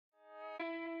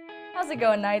How's it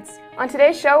going, Knights? On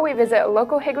today's show, we visit a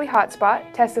local Higley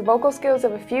hotspot, test the vocal skills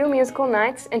of a few musical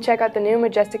Knights, and check out the new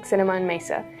Majestic Cinema in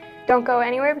Mesa. Don't go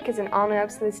anywhere because an all-new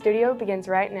episode of the studio begins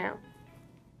right now.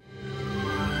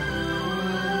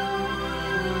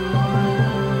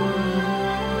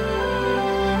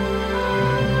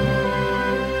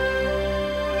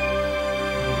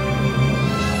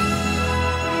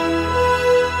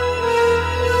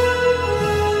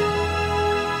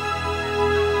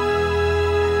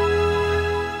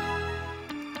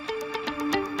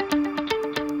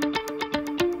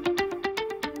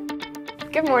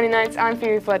 Good morning, Knights. I'm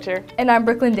Phoebe Fletcher. And I'm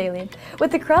Brooklyn Daly.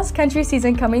 With the cross-country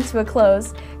season coming to a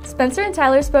close, Spencer and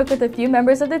Tyler spoke with a few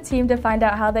members of the team to find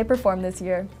out how they performed this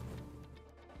year.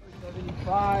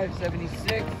 75,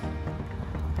 76.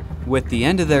 With the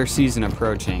end of their season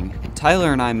approaching,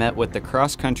 Tyler and I met with the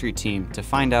cross-country team to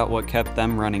find out what kept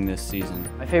them running this season.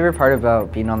 My favorite part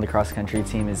about being on the cross-country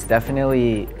team is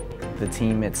definitely the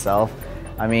team itself.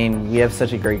 I mean, we have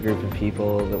such a great group of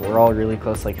people that we're all really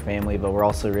close like family, but we're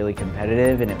also really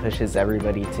competitive, and it pushes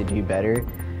everybody to do better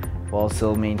while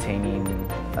still maintaining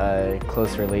a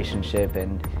close relationship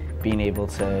and being able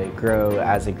to grow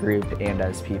as a group and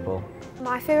as people.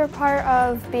 My favorite part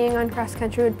of being on cross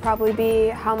country would probably be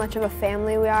how much of a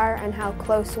family we are and how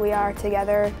close we are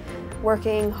together,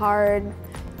 working hard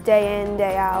day in,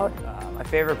 day out. My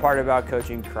favorite part about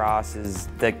coaching cross is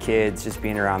the kids, just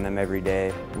being around them every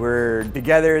day. We're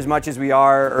together as much as we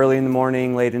are early in the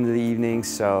morning, late into the evening,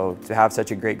 so to have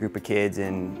such a great group of kids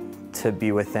and to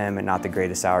be with them at not the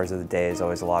greatest hours of the day is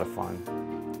always a lot of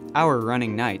fun. Our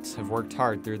running Knights have worked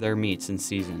hard through their meets and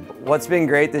season. What's been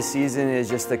great this season is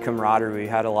just the camaraderie. We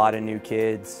had a lot of new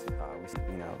kids.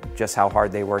 Just how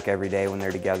hard they work every day when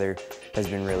they're together has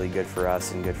been really good for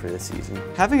us and good for this season.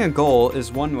 Having a goal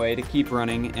is one way to keep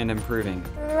running and improving.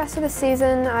 For the rest of the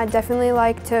season, I'd definitely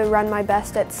like to run my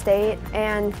best at state,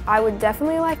 and I would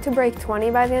definitely like to break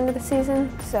 20 by the end of the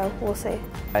season, so we'll see.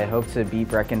 I hope to beat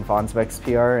Brecken Fonsbeck's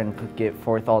PR and get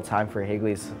fourth all time for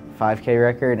Higley's 5K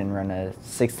record and run a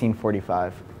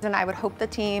 16:45. And I would hope the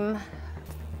team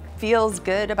feels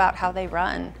good about how they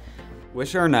run.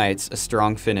 Wish our Knights a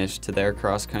strong finish to their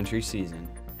cross-country season.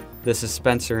 This is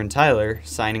Spencer and Tyler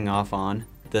signing off on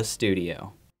The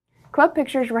Studio. Club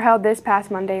pictures were held this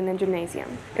past Monday in the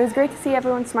gymnasium. It was great to see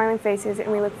everyone's smiling faces, and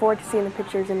we look forward to seeing the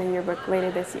pictures in the yearbook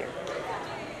later this year.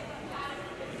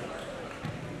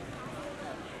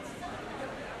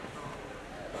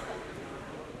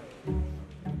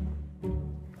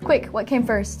 Quick, what came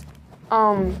first?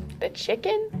 The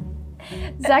chicken?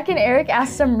 Zach and Eric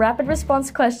asked some rapid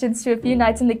response questions to a few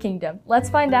Knights in the Kingdom.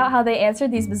 Let's find out how they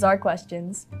answered these bizarre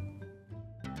questions.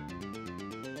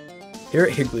 Here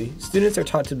at Higley, students are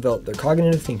taught to develop their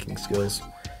cognitive thinking skills.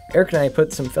 Eric and I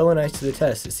put some fellow Knights to the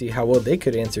test to see how well they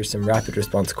could answer some rapid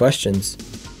response questions.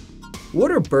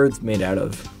 What are birds made out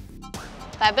of?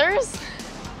 Feathers.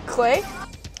 Clay.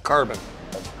 Carbon.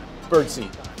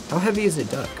 Birdseed. How heavy is a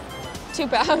duck? 2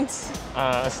 pounds.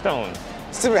 A stone.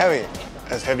 It's too heavy.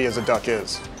 As heavy as a duck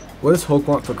is. What does Hulk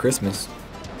want for Christmas?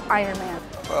 Iron Man.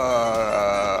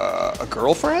 A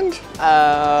girlfriend?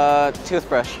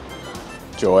 Toothbrush.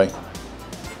 Joy.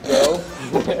 Go.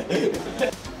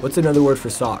 What's another word for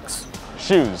socks?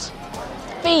 Shoes.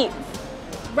 Feet.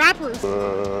 Wrappers.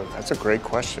 That's a great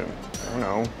question. I don't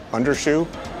know. Undershoe?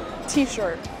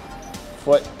 T-shirt.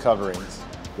 Foot coverings.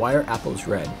 Why are apples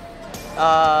red?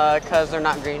 'Cause they're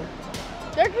not green.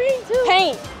 They're green too.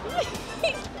 Paint.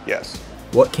 Yes.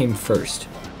 What came first?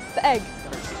 The egg.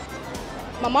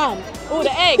 My mom. Oh,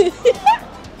 the egg.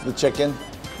 The chicken.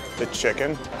 The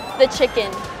chicken? The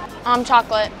chicken.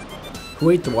 Chocolate. Who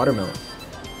ate the watermelon?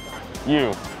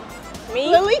 You. Me.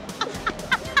 Lily.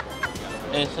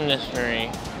 It's a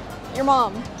mystery. Your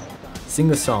mom.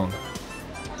 Sing a song.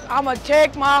 I'ma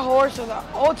take my horse to the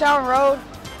Old Town Road.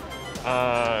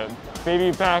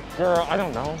 Baby back girl, I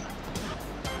don't know.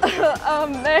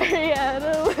 Mary had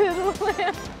a little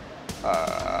lamb.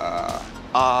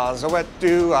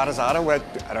 Azawettu,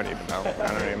 Arazadawettu. I don't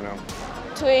even know.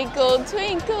 Twinkle,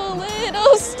 twinkle,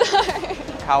 little star.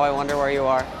 How I wonder where you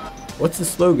are. What's the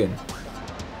slogan?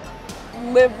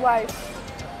 Live life.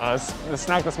 The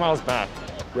snack that smiles back.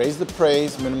 Raise the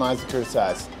praise, minimize the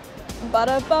criticize.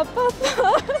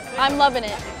 Ba-da-ba-ba-ba. I'm loving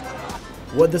it.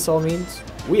 What this all means?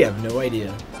 We have no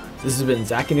idea. This has been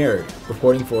Zach and Eric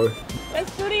reporting for The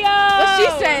Studio. What she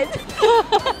said.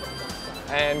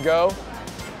 And go.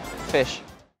 Fish.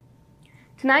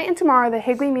 Tonight and tomorrow, the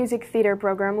Higley Music Theater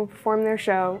program will perform their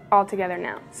show, All Together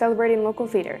Now, celebrating local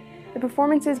theater. The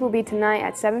performances will be tonight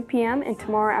at 7 p.m. and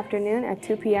tomorrow afternoon at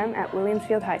 2 p.m. at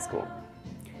Williamsfield High School.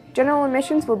 General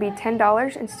admissions will be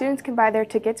 $10, and students can buy their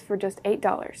tickets for just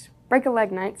 $8. Break a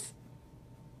leg nights.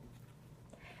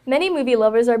 Many movie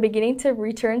lovers are beginning to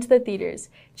return to the theaters.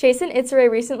 Chase and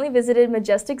Itzray recently visited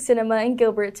Majestic Cinema in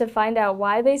Gilbert to find out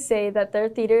why they say that their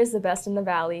theater is the best in the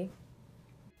valley.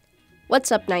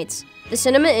 What's up, Knights? The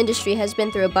cinema industry has been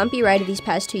through a bumpy ride these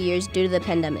past 2 years due to the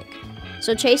pandemic.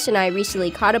 So Chase and I recently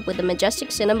caught up with the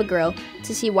Majestic Cinema Grill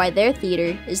to see why their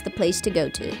theater is the place to go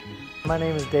to. My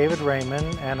name is David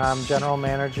Raymond, and I'm General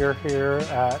Manager here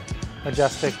at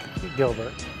Majestic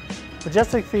Gilbert.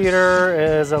 Majestic Theater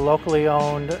is a locally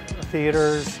owned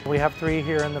theaters. We have 3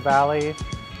 here in the Valley.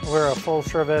 We're a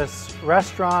full-service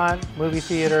restaurant, movie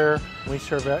theater. We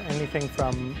serve anything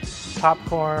from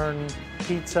popcorn,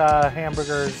 pizza,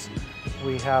 hamburgers.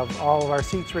 We have all of our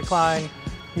seats reclined.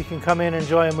 You can come in,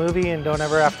 enjoy a movie, and don't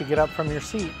ever have to get up from your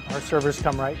seat. Our servers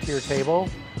come right to your table.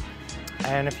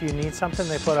 And if you need something,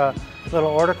 they put a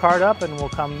little order card up and we'll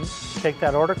come take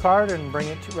that order card and bring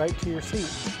it right to your seat.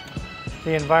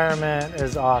 The environment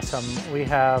is awesome. We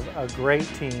have a great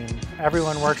team.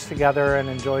 Everyone works together and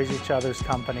enjoys each other's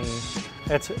company.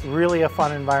 It's really a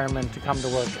fun environment to come to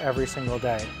work every single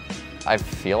day. I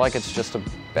feel like it's just a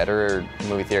better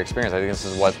movie theater experience. I think this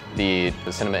is what the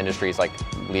cinema industry is like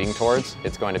leading towards.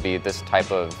 It's going to be this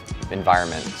type of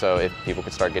environment. So if people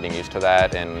could start getting used to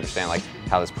that and understand like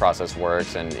how this process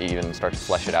works and even start to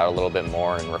flesh it out a little bit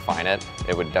more and refine it,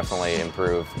 it would definitely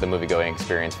improve the movie-going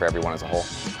experience for everyone as a whole.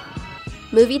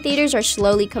 Movie theaters are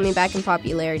slowly coming back in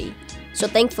popularity. So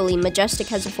thankfully, Majestic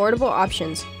has affordable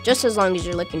options, just as long as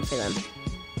you're looking for them.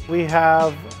 We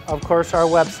have, of course, our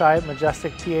website,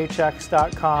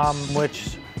 majesticphx.com,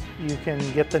 which you can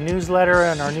get the newsletter,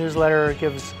 and our newsletter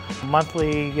gives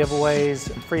monthly giveaways,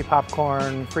 free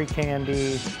popcorn, free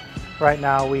candy. Right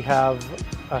now we have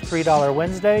 $3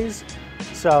 Wednesdays,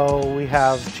 so we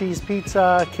have cheese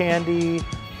pizza, candy,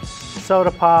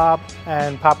 soda pop,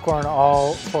 and popcorn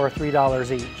all for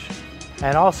 $3 each.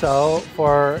 And also,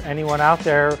 for anyone out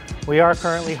there, we are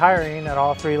currently hiring at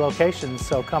all 3 locations,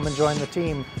 so come and join the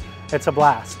team. It's a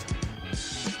blast.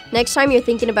 Next time you're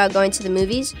thinking about going to the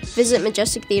movies, visit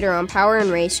Majestic Theater on Power and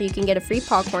Ray so you can get a free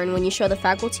popcorn when you show the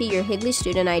faculty your Higley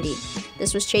student ID.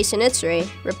 This was Chase and Itzray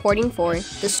reporting for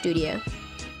The Studio.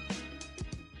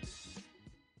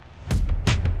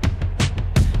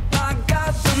 I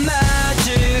got the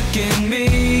magic in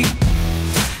me.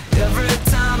 Every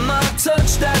time I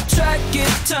touch that track,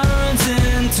 it turns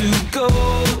into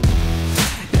gold.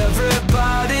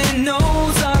 Everybody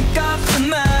knows I got the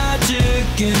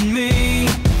magic in me.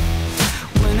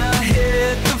 When I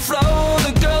hit the floor,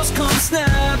 the girls come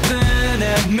snapping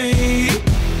at me.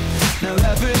 Now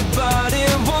everybody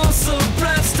wants a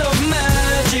blast of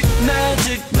magic,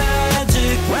 magic,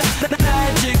 magic,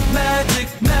 magic, magic,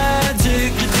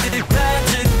 magic,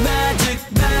 magic, magic,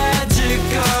 magic,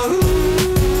 oh.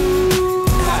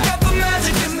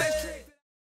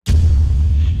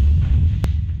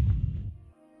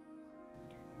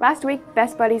 Last week,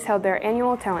 Best Buddies held their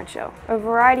annual talent show. A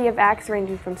variety of acts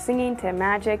ranging from singing to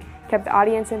magic kept the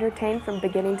audience entertained from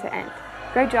beginning to end.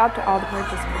 Great job to all the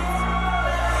participants.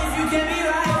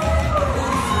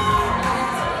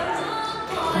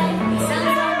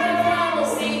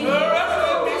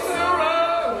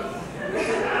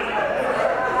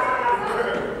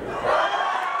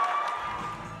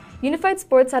 Unified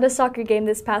Sports had a soccer game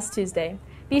this past Tuesday.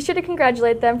 Be sure to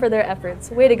congratulate them for their efforts.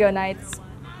 Way to go, Knights.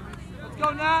 Let's go,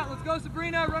 Nat. Let's go,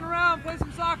 Sabrina. Run around, play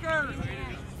some soccer.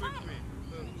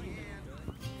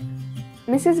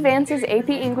 Mrs. Vance's AP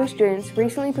English students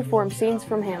recently performed scenes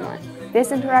from Hamlet. This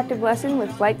interactive lesson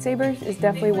with lightsabers is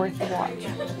definitely worth the watch.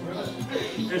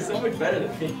 You're so much better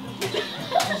than me.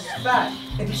 Fat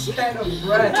instead of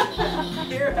bread.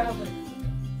 Here, Hamlet.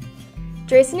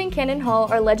 Drayson and Cannon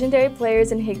Hall are legendary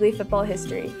players in Higley football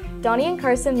history. Donnie and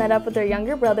Carson met up with their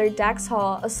younger brother, Dax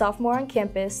Hall, a sophomore on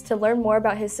campus, to learn more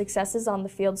about his successes on the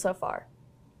field so far.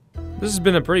 This has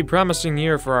been a pretty promising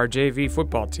year for our JV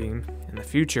football team, and the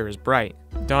future is bright.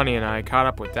 Donnie and I caught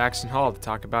up with Daxon Hall to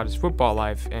talk about his football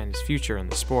life and his future in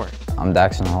the sport. I'm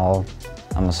Daxon Hall.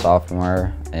 I'm a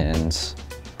sophomore, and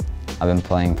I've been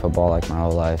playing football like my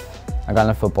whole life. I got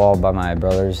into football by my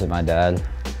brothers and my dad,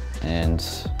 and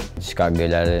just got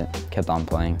good at it, kept on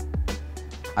playing.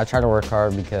 I try to work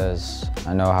hard because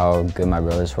I know how good my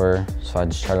brothers were, so I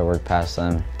just try to work past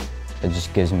them. It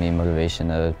just gives me motivation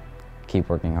to keep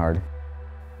working hard.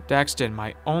 Daxton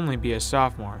might only be a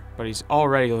sophomore, but he's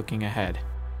already looking ahead.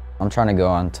 I'm trying to go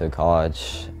on to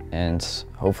college, and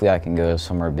hopefully I can go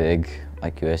somewhere big,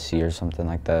 like USC or something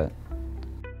like that.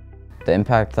 The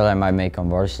impact that I might make on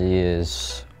varsity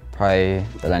is probably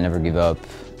that I never give up,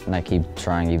 and I keep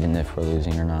trying even if we're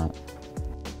losing or not.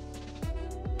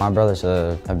 My brother's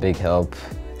a big help.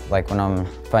 Like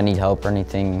if I need help or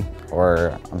anything,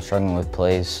 or I'm struggling with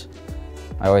plays,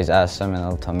 I always ask them and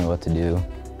they'll tell me what to do.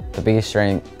 The biggest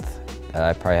strength that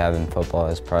I probably have in football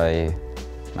is probably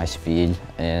my speed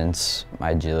and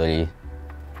my agility.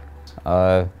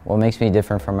 What makes me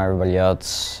different from everybody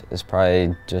else is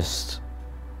probably just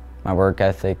my work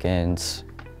ethic and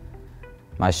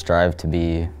my strive to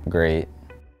be great.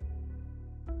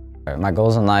 My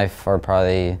goals in life are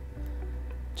probably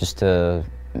just to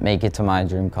make it to my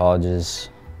dream colleges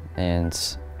and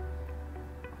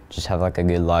just have like a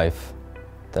good life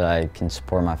that I can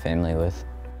support my family with.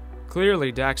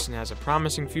 Clearly, Daxton has a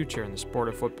promising future in the sport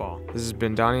of football. This has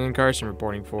been Donnie and Carson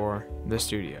reporting for The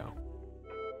Studio.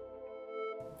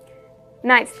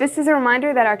 Knights, this is a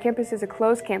reminder that our campus is a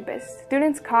closed campus.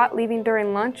 Students caught leaving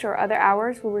during lunch or other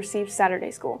hours will receive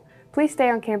Saturday school. Please stay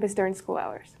on campus during school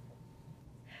hours.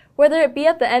 Whether it be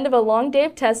at the end of a long day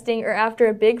of testing or after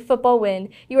a big football win,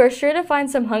 you are sure to find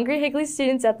some hungry Higley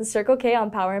students at the Circle K on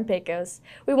Power and Pecos.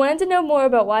 We wanted to know more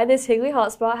about why this Higley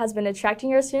hotspot has been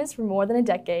attracting our students for more than a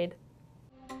decade.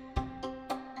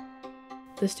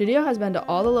 The studio has been to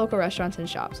all the local restaurants and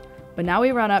shops, but now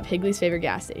we run up Higley's favorite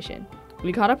gas station.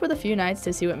 We caught up with a few Knights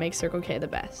to see what makes Circle K the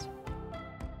best.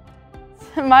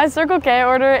 My Circle K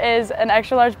order is an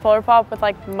extra large Polar Pop with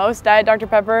like most Diet Dr.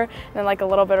 Pepper and then like a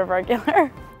little bit of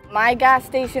regular. My gas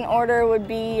station order would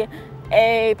be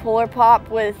a Polar Pop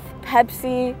with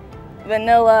Pepsi,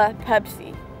 vanilla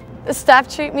Pepsi. The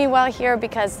staff treat me well here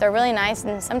because they're really nice,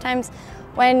 and sometimes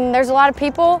when there's a lot of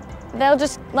people, they'll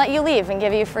just let you leave and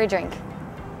give you a free drink.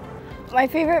 My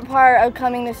favorite part of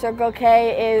coming to Circle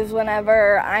K is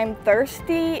whenever I'm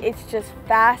thirsty. It's just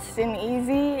fast and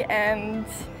easy, and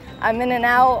I'm in and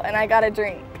out and I got a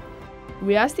drink.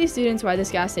 We asked these students why this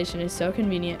gas station is so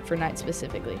convenient for Knights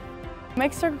specifically. What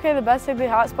makes Circle K the best Higley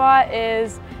hotspot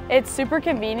is it's super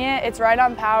convenient. It's right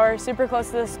on Power, super close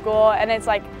to the school, and it's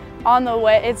like on the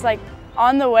way. It's like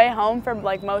on the way home for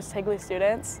like most Higley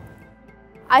students.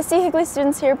 I see Higley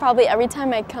students here probably every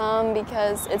time I come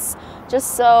because it's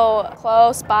just so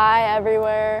close by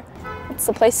everywhere. It's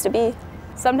the place to be.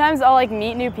 Sometimes I'll like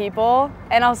meet new people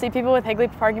and I'll see people with Higley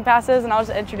parking passes and I'll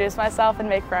just introduce myself and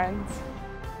make friends.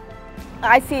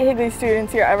 I see Higley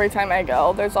students here every time I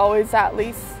go. There's always at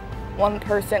least one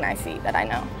person I see that I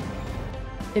know.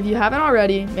 If you haven't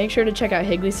already, make sure to check out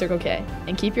Higley Circle K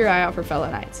and keep your eye out for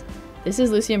fellow Knights. This is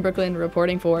Lucy in Brooklyn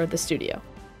reporting for The Studio.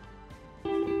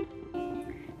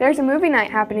 There's a movie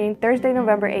night happening Thursday,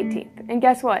 November 18th, and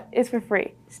guess what? It's for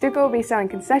free. Stuco will be selling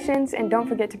concessions, and don't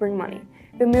forget to bring money.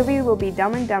 The movie will be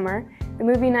Dumb and Dumber. The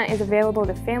movie night is available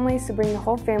to families, so bring the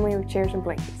whole family with chairs and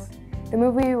blankets. The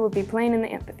movie will be playing in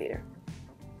the amphitheater.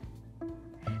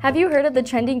 Have you heard of the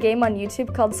trending game on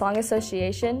YouTube called Song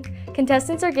Association?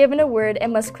 Contestants are given a word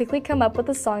and must quickly come up with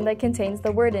a song that contains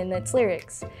the word in its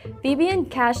lyrics. Phoebe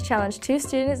and Cash challenged 2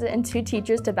 students and 2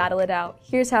 teachers to battle it out.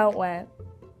 Here's how it went.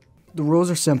 The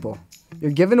rules are simple.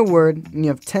 You're given a word and you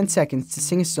have 10 seconds to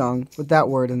sing a song with that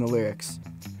word in the lyrics.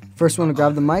 First one to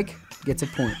grab the mic gets a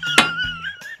point.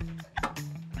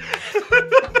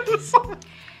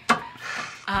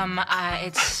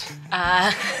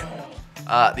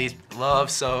 These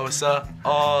Love Sosa,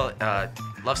 all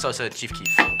Love Sosa, Chief Keef.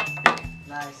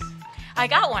 Nice. I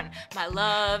got one. My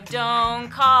love don't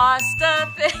cost a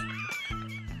thing.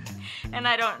 And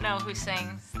I don't know who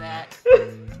sings that.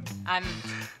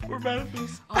 We're bad at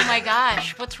this. Oh my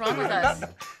gosh, what's wrong with us?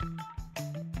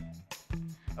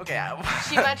 Okay.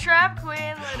 She my trap queen,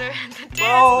 let her hit the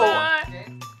dance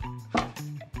floor.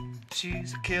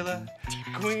 She's a killer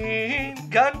queen,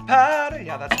 gunpowder.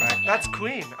 Yeah, that's right. That's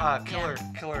Queen. Killer.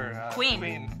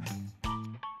 Queen.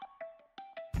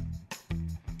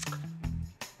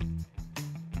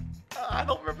 I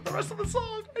don't remember the rest of the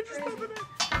song. I just know the name.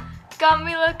 Got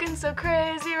me looking so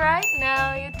crazy right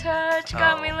now. Your touch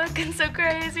got me looking so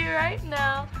crazy right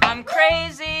now. I'm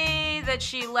crazy that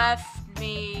she left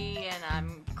me, and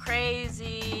I'm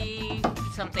crazy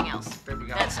something else.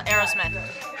 That's Aerosmith.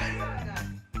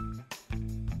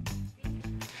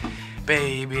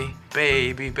 Baby,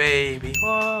 baby, baby,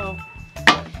 whoa.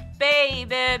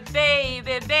 Baby,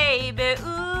 baby, baby,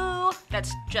 ooh.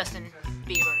 That's Justin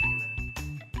Bieber.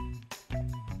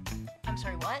 I'm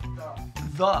sorry, what?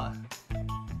 The.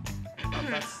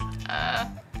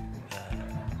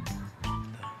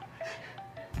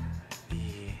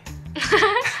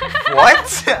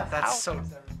 What? That's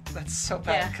so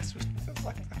bad.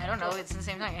 Yeah. I don't know. It's the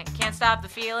same thing. I can't stop the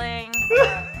feeling.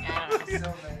 I don't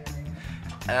know.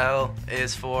 L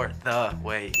is for the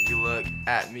way you look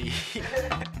at me.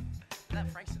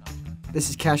 This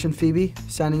is Cash and Phoebe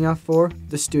signing off for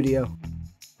The Studio.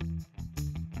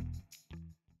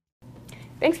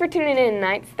 Thanks for tuning in,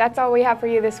 Knights. That's all we have for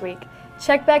you this week.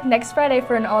 Check back next Friday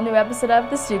for an all-new episode of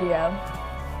The Studio.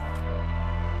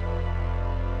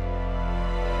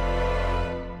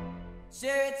 Sure,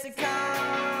 it's a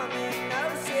common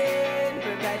notion,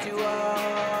 perpetual